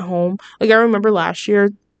writing at home. Like, I remember last year,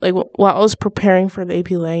 like, while I was preparing for the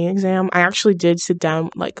AP Lang exam, I actually did sit down,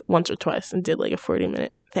 like, once or twice and did, like, a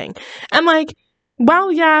 40-minute thing. And, like,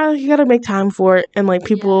 well, yeah, you gotta make time for it. And, like,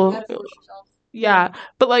 people... Yeah,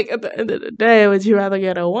 but, like, at the end of the day, would you rather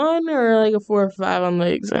get a 1 or, like, a 4 or 5 on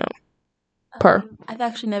the exam? I've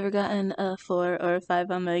actually never gotten a 4 or a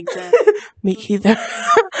 5 on the exam. Me either.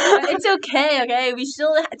 It's okay. We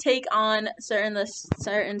still take on certain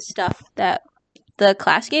stuff that the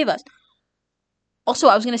class gave us. Also,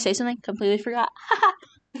 I was gonna say something, completely forgot.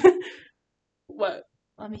 What?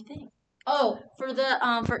 Let me think. Oh, for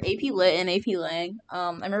AP Lit and AP Lang, I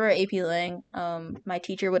remember AP Lang, my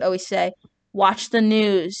teacher would always say, watch the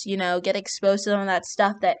news, get exposed to some of that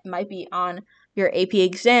stuff that might be on your AP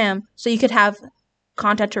exam, so you could have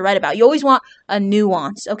content to write about. You always want a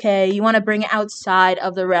nuance, okay? You want to bring it outside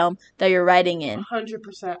of the realm that you're writing in.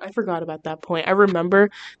 100%. I forgot about that point. I remember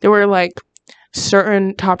there were, like,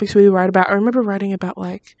 certain topics we write about. I remember writing about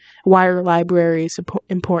like why are libraries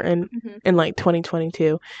important in like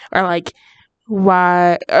 2022, or like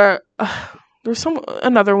why there's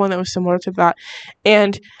another one that was similar to that.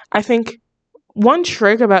 And I think one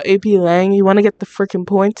trick about AP Lang, you want to get the freaking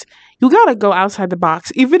points, you gotta go outside the box.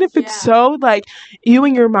 Even if it's so, like, you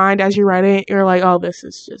in your mind as you're writing it, you're like, oh, this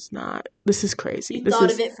is crazy. You thought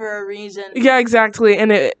of it for a reason. Yeah, exactly.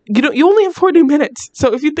 And you only have 40 minutes.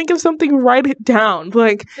 So if you think of something, write it down.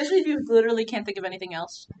 Like, especially if you literally can't think of anything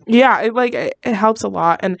else. Yeah, it helps a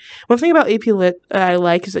lot. And one thing about AP Lit I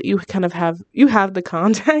like is that you kind of have the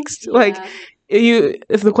context. Yeah. Like,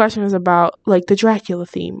 if the question is about like the Dracula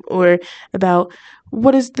theme, or about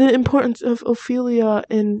what is the importance of Ophelia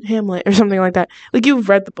in Hamlet or something like that, like you've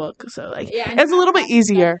read the book, so like it's a little bit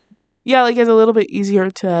easier. Yeah, like it's a little bit easier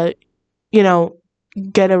to,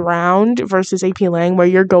 get around versus AP Lang, where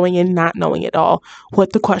you're going in not knowing at all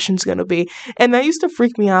what the question's going to be. And that used to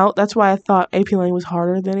freak me out. That's why I thought AP Lang was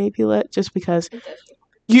harder than AP Lit, just because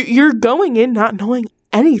you're going in not knowing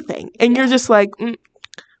anything. And you're just like,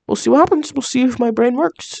 we'll see what happens. We'll see if my brain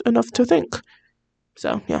works enough to think.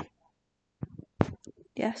 So, yeah.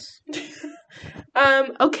 Yes.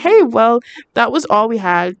 Okay, well, that was all we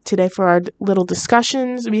had today for our little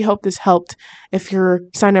discussions. We hope this helped if you're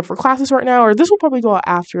signing up for classes right now, or this will probably go out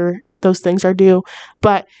after those things are due.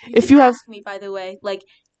 But if you have... Ask me, by the way, like,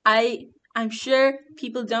 I'm sure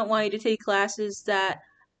people don't want you to take classes that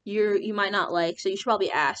you might not like, so you should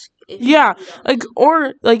probably ask.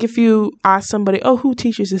 Or if you ask somebody, oh, who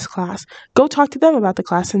teaches this class? Go talk to them about the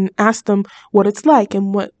class and ask them what it's like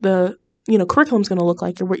and what the curriculum's going to look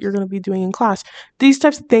like, or what you're going to be doing in class. These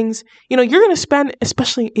types of things, you're going to spend,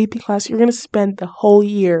 especially in AP class, you're going to spend the whole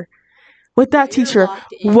year with that teacher,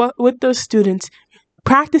 with those students,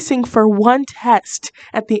 practicing for one test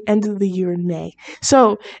at the end of the year in May.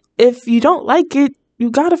 So if you don't like it, you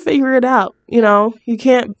got to figure it out. You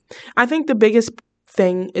can't. I think the biggest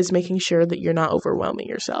thing is making sure that you're not overwhelming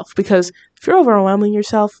yourself, because if you're overwhelming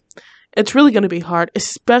yourself, it's really going to be hard,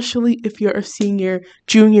 especially if you're a senior,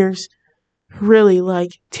 juniors. Really,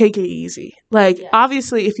 take it easy.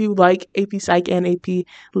 Obviously, if you like AP Psych and AP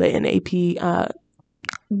Lit and AP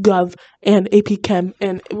Gov and AP Chem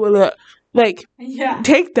and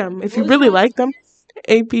take them if you really like them.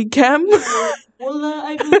 AP Chem.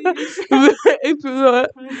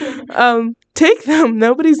 Take them.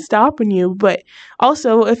 Nobody's stopping you. But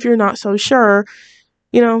also, if you're not so sure,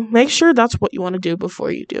 make sure that's what you want to do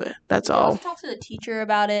before you do it. That's all. I'll talk to the teacher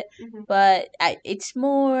about it, but it's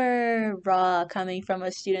more raw coming from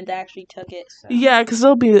a student that actually took it. So. Yeah, because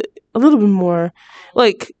they'll be a little bit more,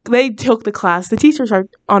 they took the class. The teachers are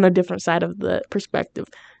on a different side of the perspective.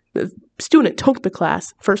 The student took the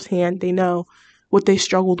class firsthand. They know what they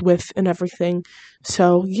struggled with and everything.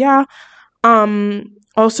 So, yeah.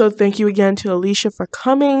 Also, thank you again to Elisha for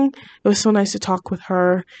coming. It was so nice to talk with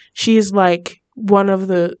her. She's, one of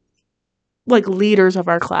the leaders of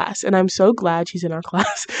our class, and I'm so glad she's in our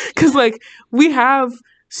class, because we have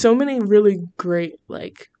so many really great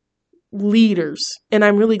leaders, and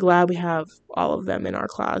I'm really glad we have all of them in our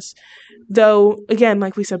class. Though again,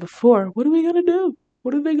 like we said before, what are we gonna do?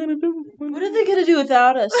 What are they gonna do? What are they gonna do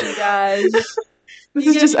without us, you guys? This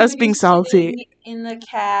is just us being salty in the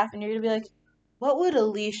caf, and you're gonna be like, what would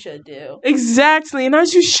Elisha do? Exactly, and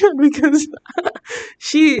as you should, because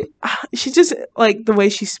she just, the way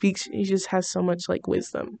she speaks, she just has so much,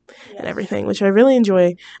 wisdom and everything, which I really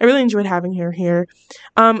enjoy. I really enjoyed having her here.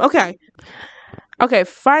 Okay,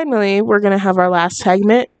 finally, we're going to have our last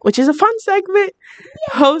segment, which is a fun segment.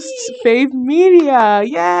 Yay! Hosts Fave Media.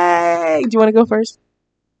 Yay! Do you want to go first?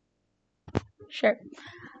 Sure.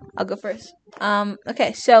 I'll go first.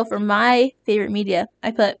 Okay, so for my favorite media, I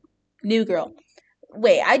put New Girl.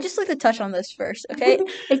 Wait, I just like to touch on this first, okay?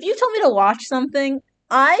 If you told me to watch something,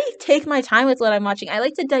 I take my time with what I'm watching. I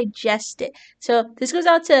like to digest it. So this goes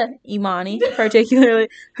out to Imani, particularly,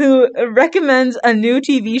 who recommends a new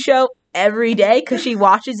TV show every day because she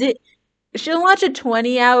watches it. She'll watch a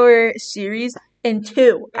 20-hour series in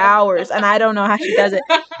 2 hours, and I don't know how she does it.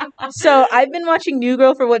 So I've been watching New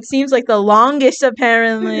Girl for what seems like the longest,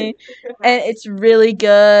 apparently, and it's really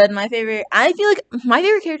good. I feel like my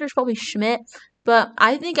favorite character is probably Schmidt. But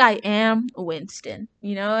I think I am Winston.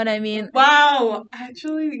 You know what I mean? Wow.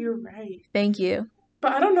 Actually, you're right. Thank you.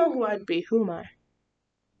 But I don't know who I'd be. Who am I?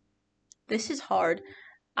 This is hard.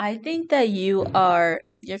 I think that you're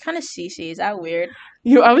kind of Cece. Is that weird?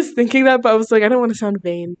 I was thinking that, but I was like, I don't want to sound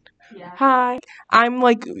vain. Yeah. Hi. I'm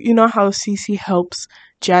how Cece helps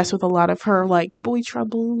Jess with a lot of her, boy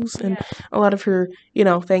troubles and a lot of her,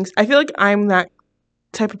 things. I feel like I'm that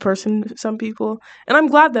type of person, some people, and I'm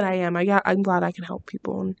glad that I am. I'm glad I can help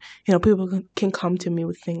people, and people can come to me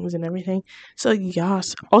with things and everything. So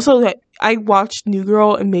yes. Also, I watched New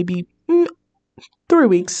Girl in maybe 3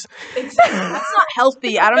 weeks. That's not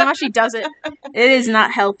healthy. I don't know how she does it. It is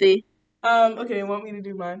not healthy. Okay, you want me to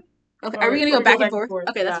do mine? Okay, are we gonna go back and forth?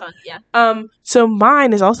 Okay, that's fine. Yeah. So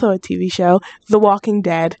mine is also a TV show, The Walking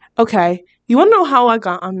Dead. Okay. You want to know how I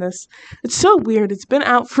got on this? It's so weird. It's been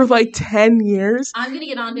out for like 10 years. I'm going to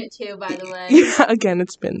get onto it too, by the way. Yeah, again,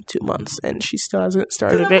 it's been 2 months and she still hasn't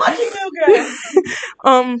started it.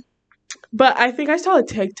 But I think I saw a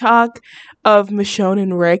TikTok of Michonne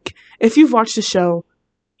and Rick. If you've watched the show,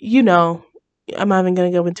 you know. I'm not even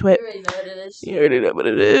going to go into it. You already know what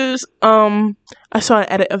it is. I saw an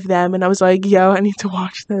edit of them and I was like, yo, I need to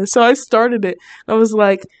watch this. So I started it. I was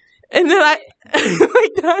like, and then like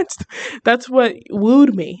that's what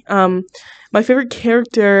wooed me. My favorite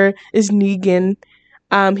character is Negan.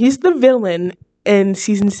 He's the villain in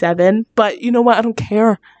season 7, but you know what? I don't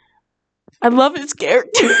care. I love his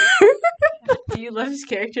character. Do you love his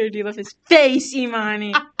character or do you love his face,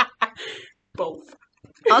 Imani? Both.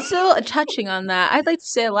 Also, touching on that, I'd like to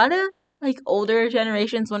say a lot of like older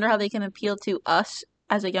generations wonder how they can appeal to us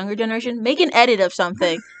as a younger generation. Make an edit of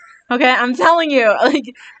something. Okay, I'm telling you, like,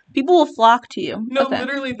 people will flock to you. No, okay.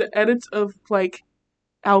 Literally the edits of, like,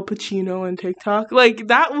 Al Pacino on TikTok. Like,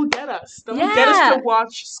 that will get us. That will get us to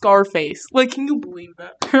watch Scarface. Like, can you believe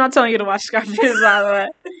that? I'm not telling you to watch Scarface, by the way.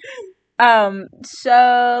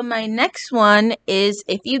 So my next one is,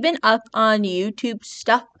 if you've been up on YouTube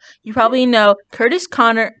stuff, you probably know Curtis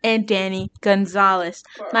Connor and Danny Gonzalez.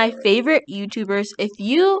 My favorite YouTubers. If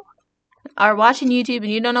you are watching YouTube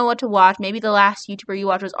and you don't know what to watch, maybe the last YouTuber you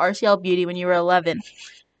watched was RCL Beauty when you were 11.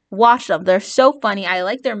 Watch them. They're so funny. I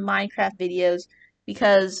like their Minecraft videos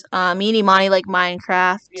because me and Imani like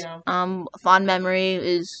Minecraft. Yeah. Fond memory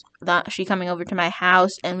is that she coming over to my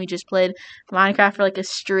house and we just played Minecraft for like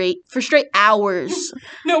straight hours.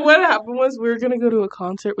 No, what happened was we were gonna go to a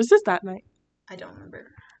concert. Was this that night? I don't remember.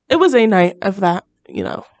 It was a night of that,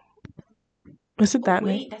 Was it that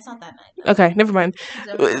night? Wait, that's not that night. No. Okay, never mind.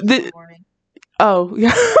 Morning. Oh,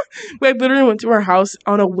 yeah. We literally went to her house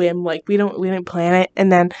on a whim. Like, we didn't plan it.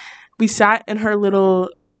 And then we sat in her little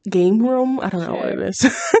game room. I don't know what it is.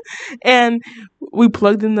 And we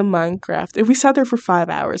plugged in the Minecraft. And we sat there for 5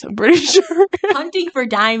 hours, I'm pretty sure. Hunting for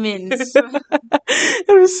diamonds.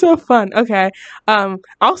 It was so fun. Okay. I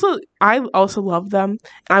also love them.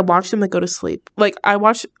 And I watch them and go to sleep. Like, I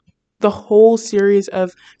watched the whole series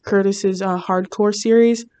of Curtis's hardcore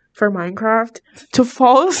series for Minecraft to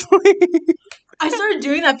fall asleep. I started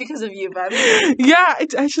doing that because of you, by the way. Yeah,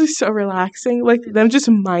 it's actually so relaxing. Like, them just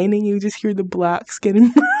mining, you just hear the blocks getting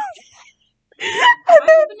broken. If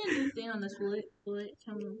I open a new thing on this, will it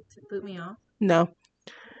come to boot me off? No.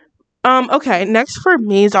 Okay, next for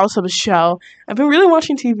me is also a show. I've been really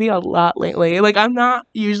watching TV a lot lately. Like, I'm not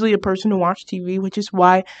usually a person to watch TV, which is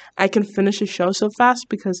why I can finish a show so fast,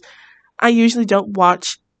 because I usually don't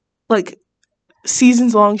watch, like,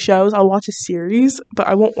 seasons-long shows. I'll watch a series, but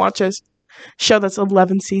I won't watch a show that's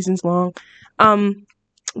 11 seasons long.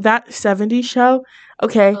 That 70s show,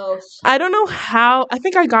 okay. I don't know how. I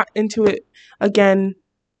think I got into it again.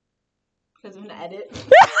 Because I'm gonna edit.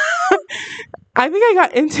 I think I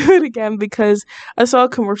got into it again because I saw a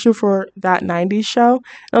commercial for that 90s show. And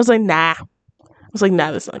I was like, nah. That's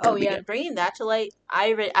not gonna be good. Bringing that to light,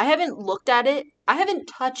 I haven't looked at it. I haven't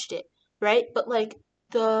touched it, right? But, like,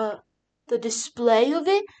 the display of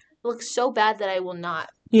it looks so bad that I will not.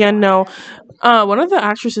 Yeah, no. One of the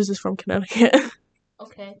actresses is from Connecticut.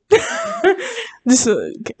 Okay. Just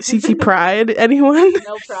CT Pride, anyone?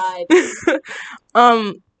 No pride.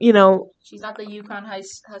 She's not the Yukon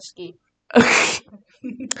Husky.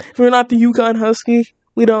 We're not the Yukon Husky.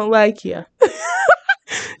 We don't like you.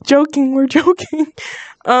 Joking, we're joking.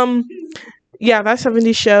 Yeah, that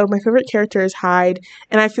 70s show. My favorite character is Hyde,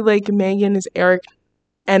 and I feel like Megan is Eric.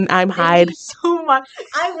 And I'm Hyde. So much.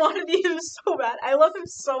 I want to be him so bad. I love him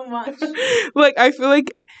so much. Like, I feel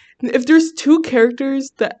like if there's two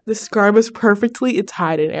characters that describe us perfectly, it's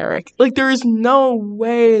Hyde and Eric. Like, there is no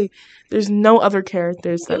way. There's no other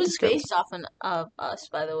characters that describe. It was based off of us,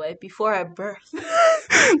 by the way, before our birth.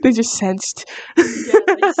 They just sensed. Yeah,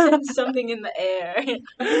 they sensed something in the air.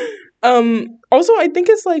 Also, I think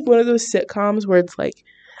it's like one of those sitcoms where it's like,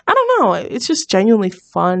 I don't know. It's just genuinely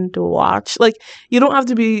fun to watch. Like, you don't have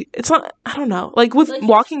to be. It's not. I don't know. Like with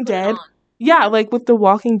Walking Dead. Yeah, like with The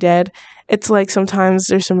Walking Dead, it's like sometimes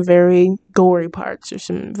there's some very gory parts or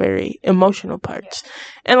some very emotional parts,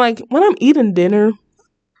 and like when I'm eating dinner,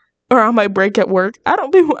 or on my break at work, I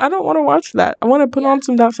don't want to watch that. I want to put on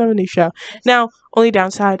some Top 70 show. Now, only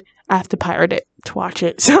downside, I have to pirate it to watch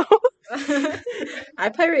it. So I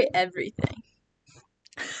pirate everything.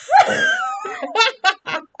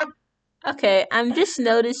 Okay, I'm just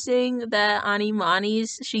noticing that on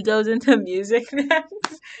Imani's, she goes into music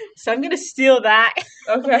next. So I'm going to steal that.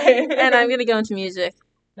 Okay. And I'm going to go into music.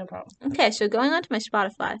 No problem. Okay, so going on to my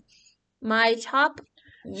Spotify. My top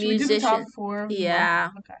musician. Should we do the top 4?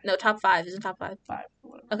 Yeah. Okay. No, top 5. Isn't top 5? 5.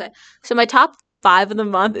 Okay. So my top 5 of the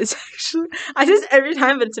month is actually, I just every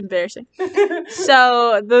time, but it's embarrassing.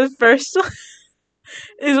 So the first one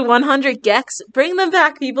is 100 Gex. Bring them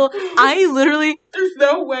back, people. I literally. There's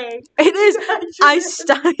no way. It is. I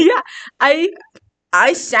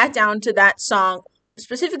sat down to that song.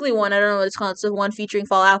 Specifically one, I don't know what it's called. It's the one featuring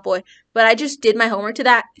Fall Out Boy. But I just did my homework to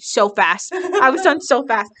that so fast. I was done so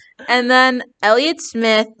fast. And then Elliott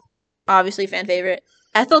Smith, obviously fan favorite.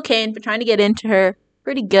 Ethel Cain, been trying to get into her.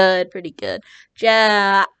 Pretty good.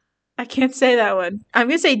 I can't say that one. I'm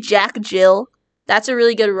going to say Jack Jill. That's a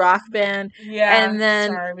really good rock band. Yeah. And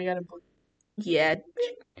then, sorry, we got to. Yeah.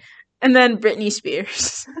 And then Britney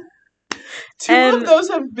Spears. Two of those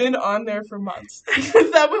have been on there for months.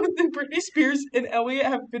 That one with Britney Spears and Elliot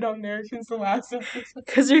have been on there since the last episode.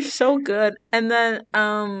 Because they're so good. And then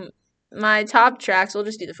my top tracks, we'll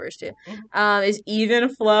just do the first 2, is Even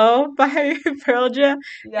Flow by Pearl Jam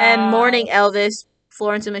and Morning Elvis,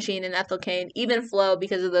 Florence and Machine, and Ethel Cain. Even Flow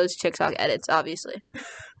because of those TikTok edits, obviously.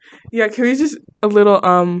 Yeah, can we just a little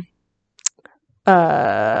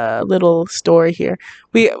little story here.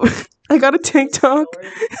 I got a TikTok.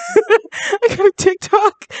 I got a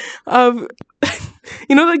TikTok of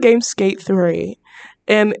the game Skate 3.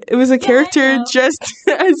 And it was a character just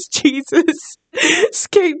as Jesus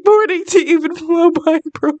skateboarding to Even Flow by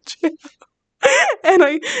Pearl Jam. And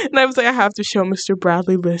I was like, I have to show Mr.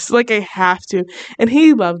 Bradley this. Like, I have to. And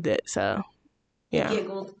he loved it, so yeah.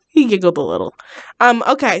 He giggled a little.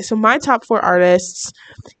 Okay, so my top 4 artists,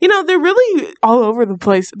 they're really all over the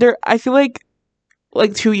place. I feel like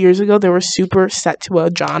 2 years ago, they were super set to a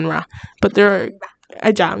genre, but they're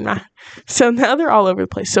a genre. So now they're all over the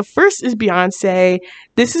place. So first is Beyonce.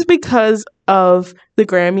 This is because of the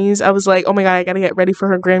Grammys. I was like, oh my God, I gotta get ready for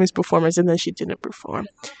her Grammys performance, and then she didn't perform.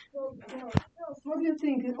 What do you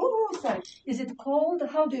think? Oh, sorry. Is it cold?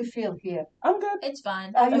 How do you feel here? I'm good. It's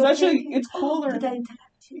fine. It's cooler. Did I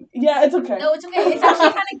interrupt you? Yeah, it's okay. No, it's okay. It's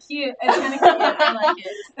actually kind of cute. I like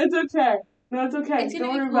it. It's okay. No, it's okay.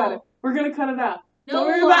 Don't worry about it. We're gonna cut it out. No, don't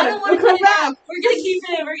worry about I don't want to cut it out. We're gonna keep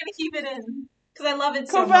it in. We're gonna keep it in because I love it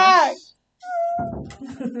so much.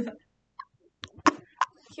 Come back.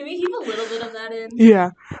 Can we keep a little bit of that in?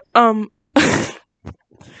 Yeah.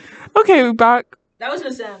 Okay, we're back. That was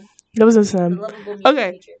a Sam.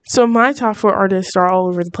 Okay, so my top 4 artists are all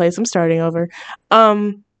over the place. I'm starting over.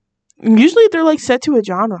 Usually they're set to a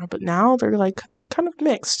genre, but now they're kind of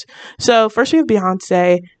mixed. So first we have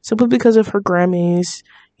Beyonce, simply because of her Grammys.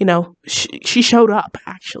 She showed up,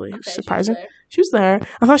 actually. Okay, surprising. She was there.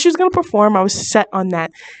 I thought she was going to perform. I was set on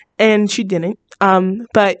that. And she didn't.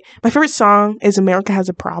 But my favorite song is America Has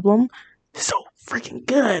a Problem. So freaking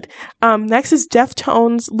good. Next is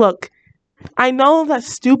Deftones. Look, I know that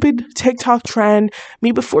stupid TikTok trend,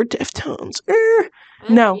 Me Before Deftones.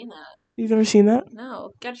 No. You've never seen that?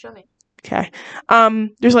 No. Gotta show me. Okay.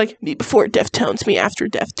 There's Me Before Deftones, Me After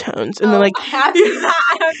Deftones. And then I have seen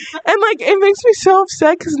that. And it makes me so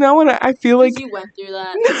upset because now when I feel like you went through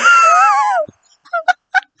that.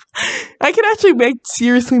 I can actually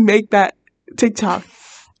seriously make that TikTok.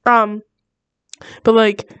 But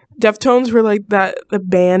Deftones were the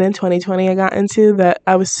band in 2020 I got into that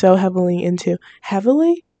I was so heavily into.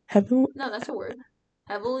 Heavily? No, that's a word.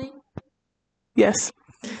 Heavily? Yes.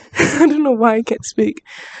 I don't know why I can't speak.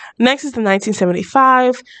 Next is the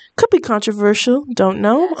 1975. Could be controversial. Don't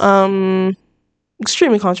know. Yes.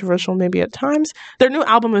 Extremely controversial maybe at times. Their new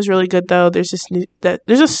album is really good though. There's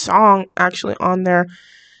a song actually on their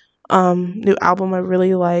new album I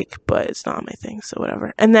really like, but it's not my thing, so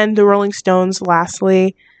whatever. And then the Rolling Stones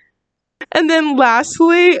lastly. And then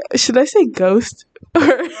lastly, should I say Ghost?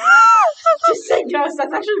 Just say Ghost.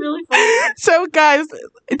 That's actually really funny. So guys,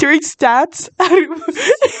 during stats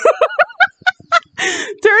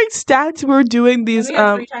we're doing these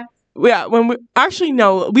when we actually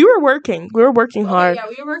no, we were working hard. Yeah,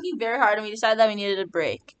 we were working very hard and we decided that we needed a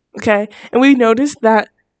break. Okay. And we noticed that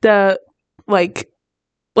the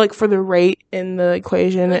for the rate in the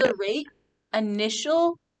equation, for the rate,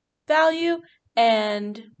 initial value,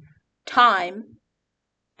 and time,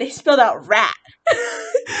 they spelled out rat.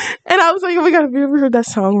 And I was like, oh my god, have you ever heard that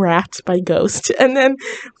song Rats by Ghost? And then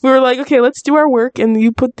we were like, okay, let's do our work, and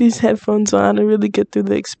you put these headphones on and really get through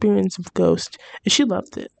the experience of Ghost. And she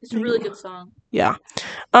loved it. It's a really good song. Yeah.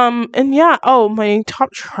 And yeah, my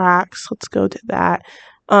top tracks, let's go to that.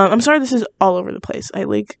 I'm sorry this is all over the place.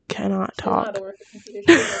 I cannot talk.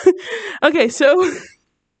 Okay, so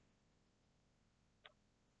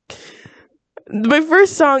my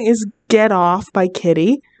first song is Get Off by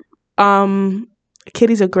Kitty.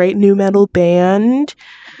 Kitty's a great new metal band.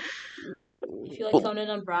 If you like Conan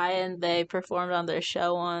O'Brien, they performed on their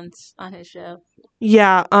show once, on his show.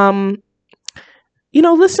 Yeah,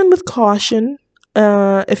 listen with caution.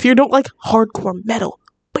 If you don't like hardcore metal,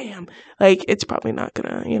 bam, it's probably not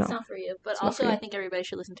gonna, It's not for you, but also I think everybody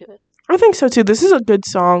should listen to it. I think so too. This is a good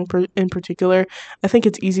song in particular. I think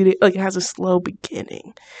it's easy to, it has a slow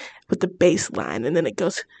beginning with the bass line, and then it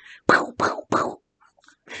goes pow, pow, pow.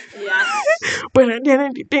 Yeah. My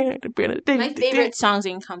favorite songs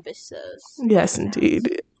encompass those. Yes,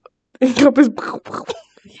 indeed. Encompass.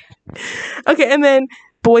 Okay, and then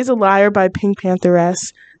Boy's a Liar by Pink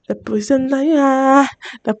Pantheress. The boy's a liar.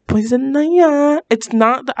 The boy's a liar. It's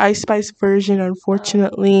not the Ice Spice version,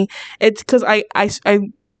 unfortunately. It's because I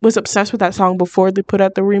was obsessed with that song before they put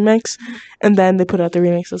out the remix, and then they put out the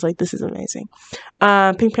remix. I was like, this is amazing.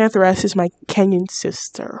 Pink Pantheress is my Kenyan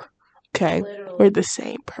sister. Okay, literally. We're the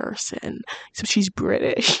same person, so she's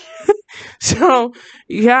British. So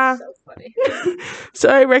yeah, so funny. So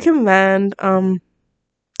I recommend.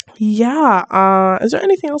 Yeah. Is there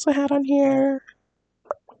anything else I had on here?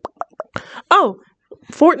 Oh,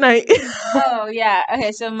 Fortnite. Oh yeah.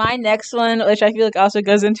 Okay, so my next one, which I feel like also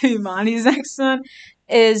goes into Imani's next one,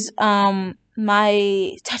 is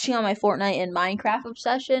my touching on my Fortnite and Minecraft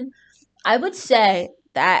obsession. I would say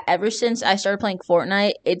that ever since I started playing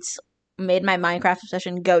Fortnite, it's made my Minecraft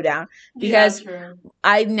obsession go down, because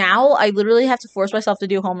I literally have to force myself to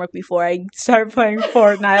do homework before I start playing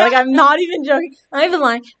Fortnite. I'm not even joking. I'm not even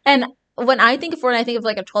lying. And when I think of Fortnite, I think of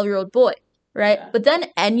a 12-year-old boy, right? Yeah. But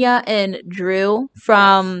then Enya and Drew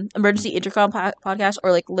from Emergency Intercom podcast,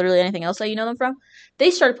 or literally anything else that you know them from,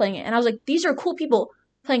 they started playing it, and I was like, these are cool people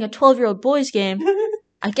playing a 12-year-old boy's game.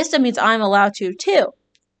 I guess that means I'm allowed to too.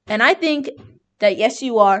 And I think that yes,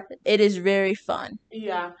 you are. It is very fun.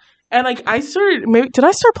 Yeah. And did I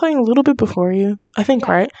start playing a little bit before you? I think,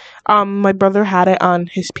 yeah. Right? My brother had it on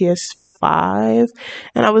his PS5,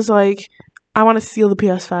 and I was like, I want to steal the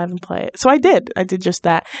PS5 and play it. So I did just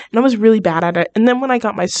that, and I was really bad at it. And then when I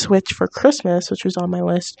got my Switch for Christmas, which was on my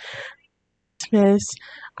list,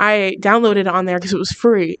 I downloaded it on there because it was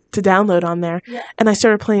free to download on there, yeah. And I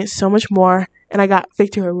started playing it so much more. And I got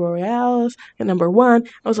Victory Royales at number 1.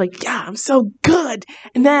 I was like, yeah, I'm so good.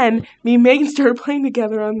 And then me and Megan started playing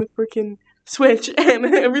together on the freaking Switch, and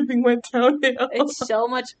everything went downhill. It's so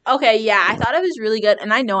much. Okay, yeah, I thought it was really good,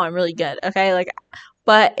 and I know I'm really good, okay?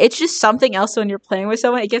 But it's just something else when you're playing with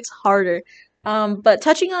someone. It gets harder. But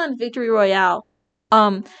touching on Victory Royale,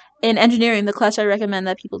 in engineering, the class I recommend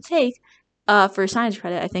that people take for science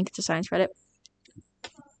credit, I think it's a science credit,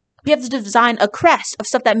 we have to design a crest of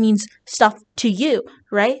stuff that means stuff to you,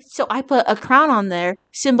 right? So I put a crown on there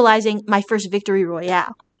symbolizing my first Victory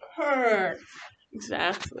Royale.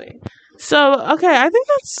 Exactly. So, okay, I think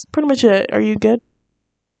that's pretty much it. Are you good?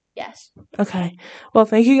 Yes. Okay. Well,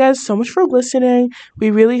 thank you guys so much for listening.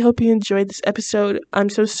 We really hope you enjoyed this episode. I'm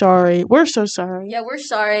so sorry. We're so sorry. Yeah, we're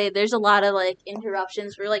sorry. There's a lot of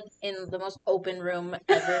interruptions. We're in the most open room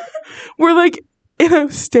ever. We're in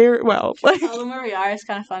a stairwell. Where we are is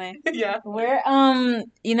kind of funny. Yeah. We're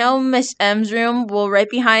Miss M's room. Well, right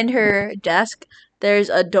behind her desk, there's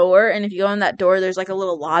a door, and if you go in that door, there's a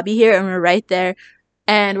little lobby here, and we're right there.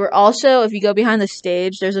 And we're also, if you go behind the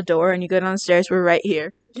stage, there's a door, and you go down the stairs. We're right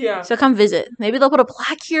here. Yeah. So come visit. Maybe they'll put a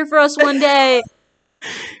plaque here for us one day.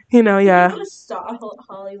 Yeah.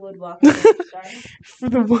 Hollywood walk. For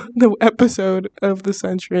the episode of the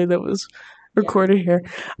century that was recorded here.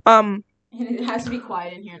 And it has to be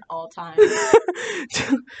quiet in here at all times.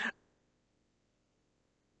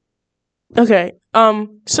 Okay.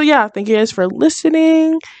 So yeah, thank you guys for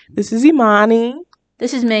listening. This is Imani.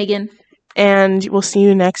 This is Megan. And we'll see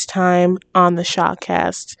you next time on the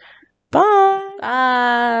SHACAST. Bye.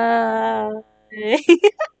 Bye.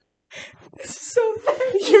 So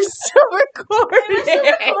you're still recording.